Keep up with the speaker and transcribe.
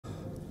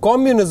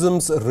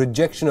Communism's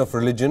rejection of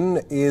religion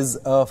is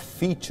a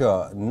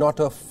feature, not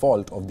a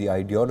fault of the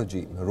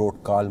ideology,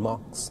 wrote Karl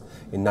Marx.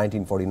 In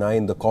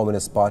 1949, the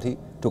Communist Party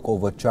took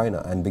over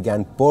China and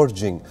began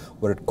purging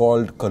what it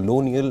called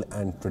colonial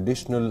and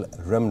traditional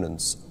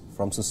remnants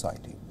from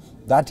society.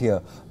 That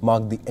year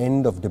marked the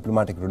end of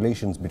diplomatic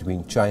relations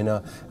between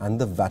China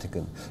and the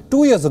Vatican.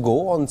 2 years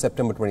ago, on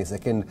September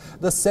 22nd,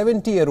 the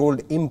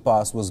 70-year-old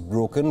impasse was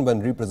broken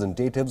when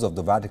representatives of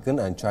the Vatican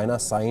and China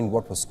signed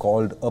what was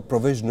called a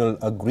provisional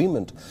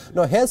agreement.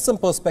 Now, here's some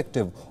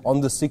perspective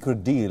on the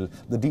secret deal,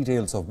 the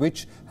details of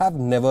which have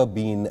never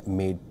been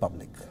made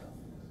public.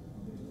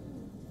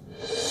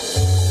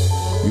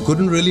 You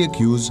couldn't really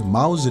accuse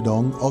Mao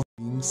Zedong of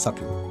being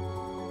subtle.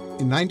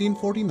 In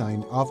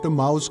 1949, after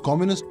Mao's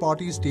Communist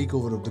Party's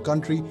takeover of the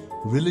country,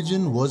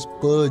 religion was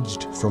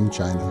purged from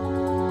China.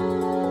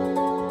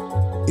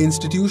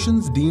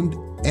 Institutions deemed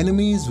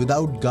enemies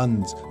without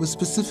guns were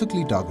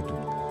specifically targeted.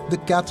 The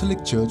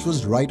Catholic Church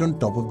was right on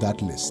top of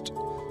that list.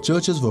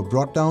 Churches were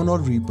brought down or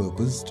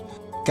repurposed.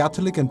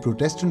 Catholic and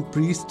Protestant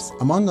priests,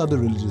 among other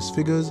religious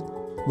figures,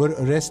 were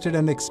arrested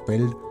and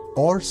expelled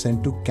or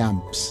sent to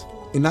camps.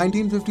 In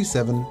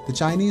 1957, the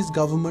Chinese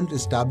government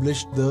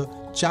established the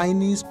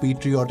Chinese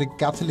Patriotic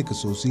Catholic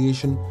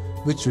Association,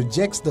 which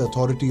rejects the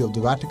authority of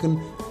the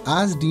Vatican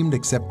as deemed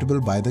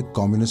acceptable by the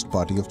Communist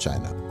Party of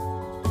China.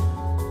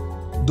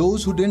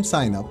 Those who didn't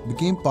sign up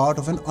became part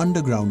of an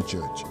underground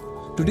church.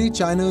 Today,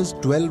 China's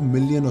 12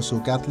 million or so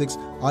Catholics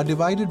are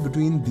divided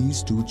between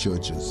these two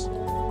churches.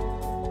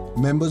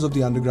 Members of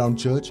the underground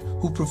church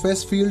who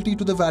profess fealty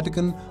to the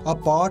Vatican are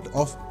part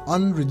of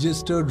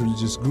unregistered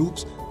religious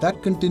groups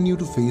that continue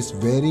to face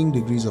varying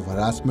degrees of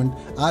harassment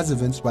as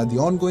evinced by the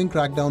ongoing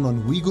crackdown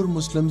on Uyghur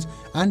Muslims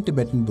and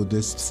Tibetan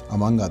Buddhists,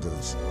 among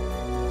others.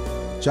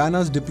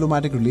 China's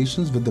diplomatic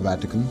relations with the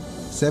Vatican,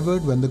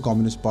 severed when the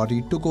Communist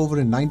Party took over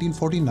in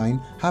 1949,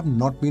 have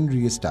not been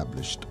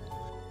re-established.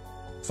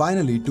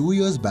 Finally, 2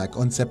 years back,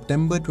 on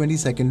September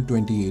 22,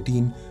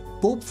 2018,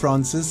 Pope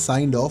Francis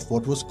signed off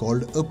what was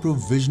called a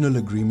provisional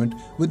agreement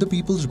with the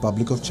People's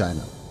Republic of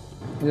China.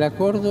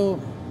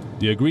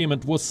 The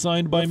agreement was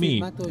signed by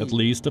me, at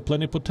least the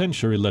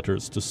plenipotentiary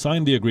letters to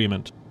sign the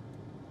agreement.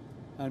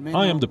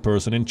 I am the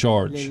person in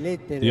charge.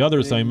 The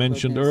others I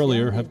mentioned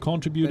earlier have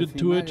contributed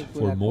to it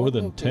for more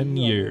than 10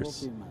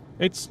 years.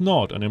 It's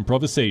not an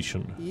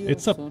improvisation,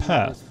 it's a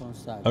path,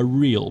 a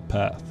real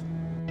path.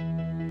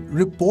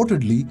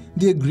 Reportedly,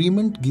 the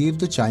agreement gave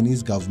the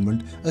Chinese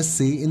government a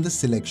say in the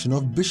selection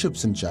of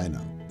bishops in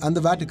China, and the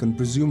Vatican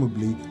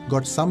presumably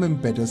got some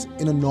impetus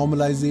in a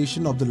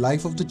normalization of the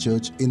life of the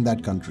church in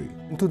that country.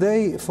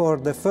 Today, for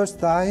the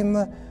first time,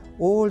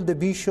 all the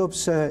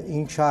bishops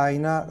in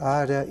China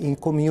are in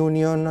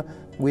communion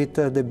with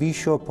the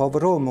Bishop of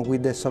Rome,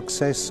 with the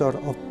successor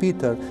of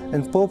Peter.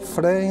 And Pope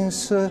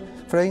Francis,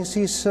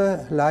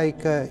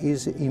 like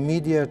his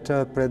immediate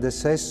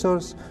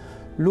predecessors,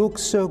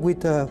 looks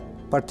with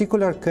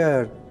particular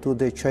care to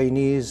the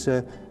Chinese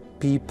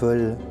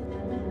people.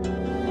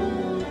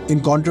 In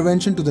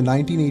contravention to the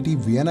 1980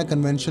 Vienna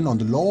Convention on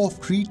the Law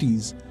of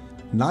Treaties,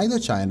 neither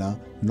China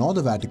nor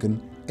the Vatican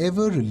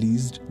ever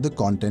released the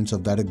contents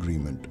of that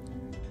agreement.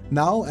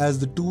 Now, as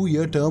the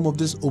 2-year term of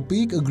this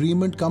opaque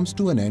agreement comes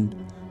to an end,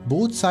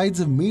 both sides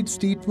have made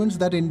statements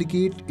that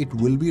indicate it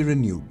will be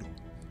renewed.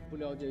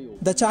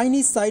 The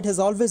Chinese side has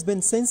always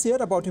been sincere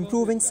about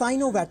improving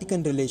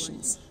Sino-Vatican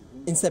relations.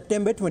 In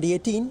September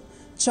 2018,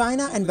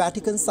 China and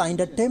Vatican signed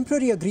a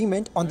temporary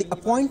agreement on the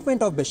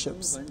appointment of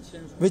bishops,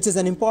 which is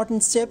an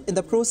important step in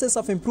the process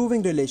of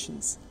improving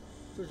relations.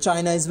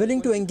 China is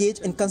willing to engage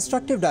in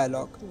constructive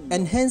dialogue,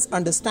 enhance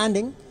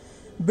understanding,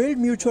 build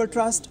mutual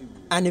trust,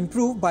 and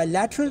improve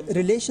bilateral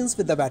relations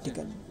with the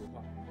Vatican.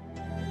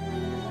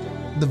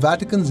 The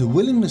Vatican's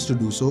willingness to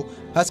do so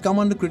has come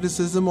under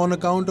criticism on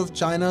account of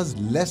China's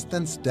less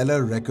than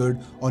stellar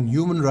record on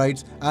human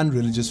rights and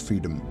religious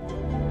freedom.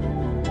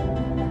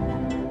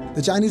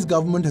 The Chinese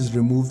government has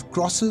removed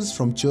crosses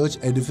from church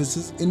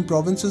edifices in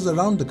provinces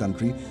around the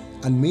country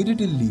and made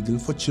it illegal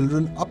for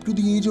children up to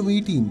the age of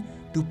 18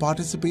 to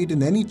participate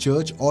in any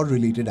church or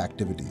related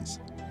activities.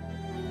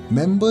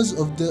 Members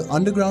of the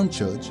underground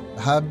church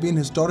have been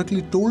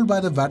historically told by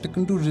the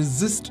Vatican to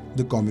resist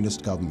the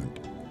communist government.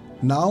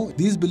 Now,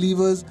 these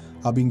believers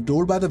are being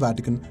told by the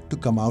Vatican to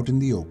come out in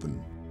the open.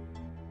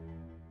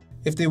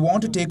 If they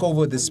want to take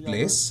over this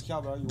place,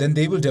 then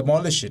they will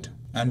demolish it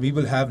and we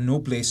will have no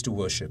place to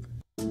worship.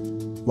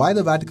 Why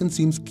the Vatican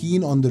seems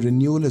keen on the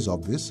renewal is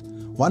obvious.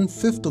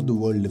 1/5 of the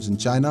world lives in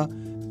China,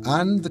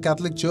 and the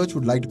Catholic Church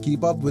would like to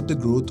keep up with the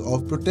growth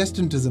of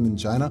Protestantism in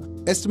China.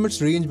 Estimates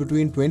range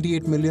between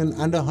 28 million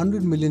and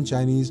 100 million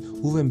Chinese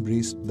who've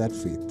embraced that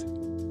faith.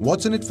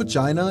 What's in it for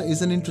China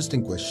is an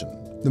interesting question.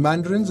 The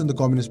Mandarins and the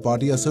Communist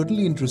Party are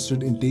certainly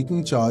interested in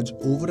taking charge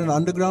over an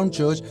underground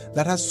church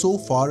that has so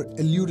far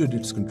eluded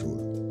its control.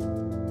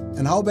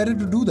 And how better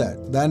to do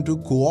that than to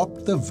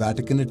co-opt the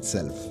Vatican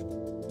itself?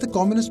 The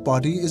Communist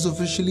Party is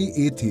officially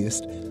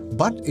atheist,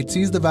 but it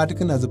sees the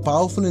Vatican as a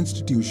powerful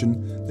institution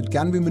that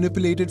can be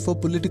manipulated for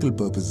political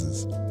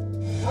purposes.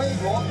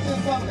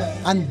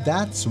 And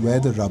that's where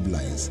the rub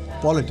lies: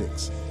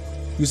 politics.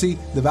 You see,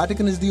 the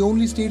Vatican is the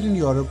only state in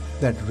Europe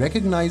that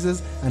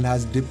recognizes and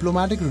has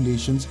diplomatic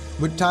relations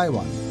with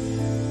Taiwan.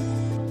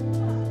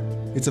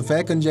 It's a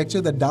fair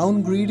conjecture that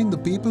downgrading the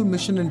papal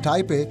mission in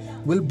Taipei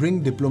will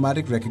bring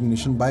diplomatic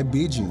recognition by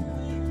Beijing.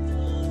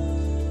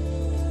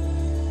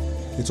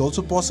 It's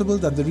also possible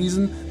that the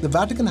reason the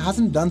Vatican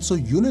hasn't done so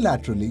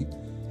unilaterally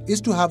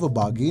is to have a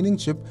bargaining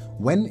chip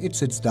when it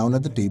sits down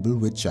at the table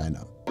with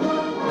China.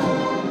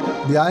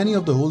 The irony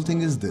of the whole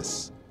thing is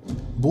this: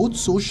 both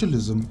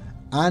socialism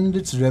and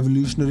its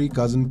revolutionary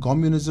cousin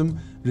communism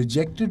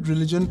rejected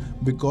religion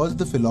because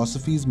the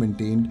philosophies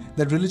maintained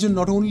that religion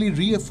not only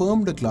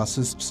reaffirmed a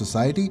classist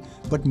society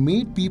but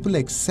made people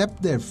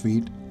accept their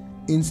fate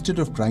instead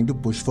of trying to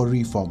push for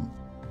reform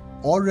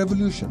or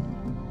revolution.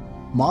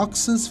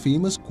 Marx's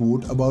famous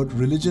quote about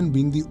religion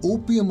being the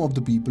opium of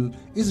the people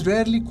is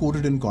rarely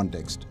quoted in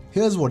context.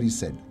 Here's what he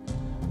said: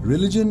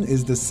 "Religion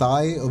is the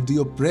sigh of the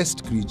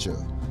oppressed creature,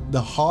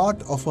 the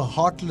heart of a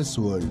heartless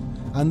world,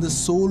 and the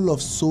soul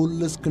of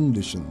soulless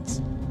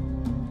conditions.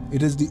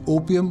 It is the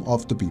opium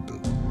of the people."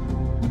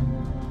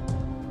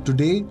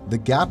 Today,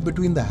 the gap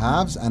between the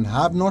haves and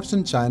have-nots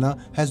in China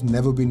has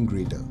never been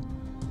greater.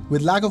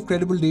 With lack of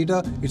credible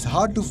data, it's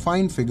hard to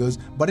find figures,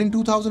 but in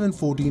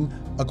 2014,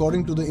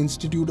 according to the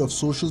Institute of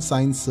Social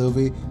Science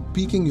survey,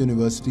 Peking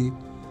University,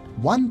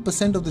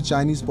 1% of the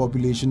Chinese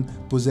population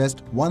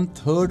possessed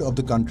 1/3 of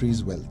the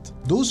country's wealth.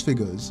 Those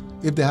figures,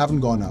 if they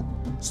haven't gone up,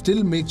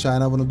 still make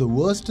China one of the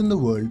worst in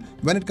the world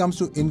when it comes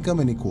to income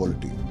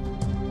inequality.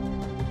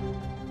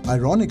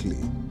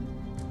 Ironically,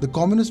 the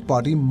Communist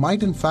Party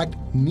might in fact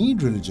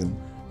need religion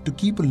to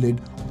keep a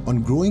lid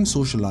on growing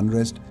social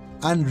unrest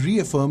and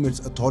reaffirm its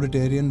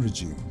authoritarian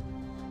regime.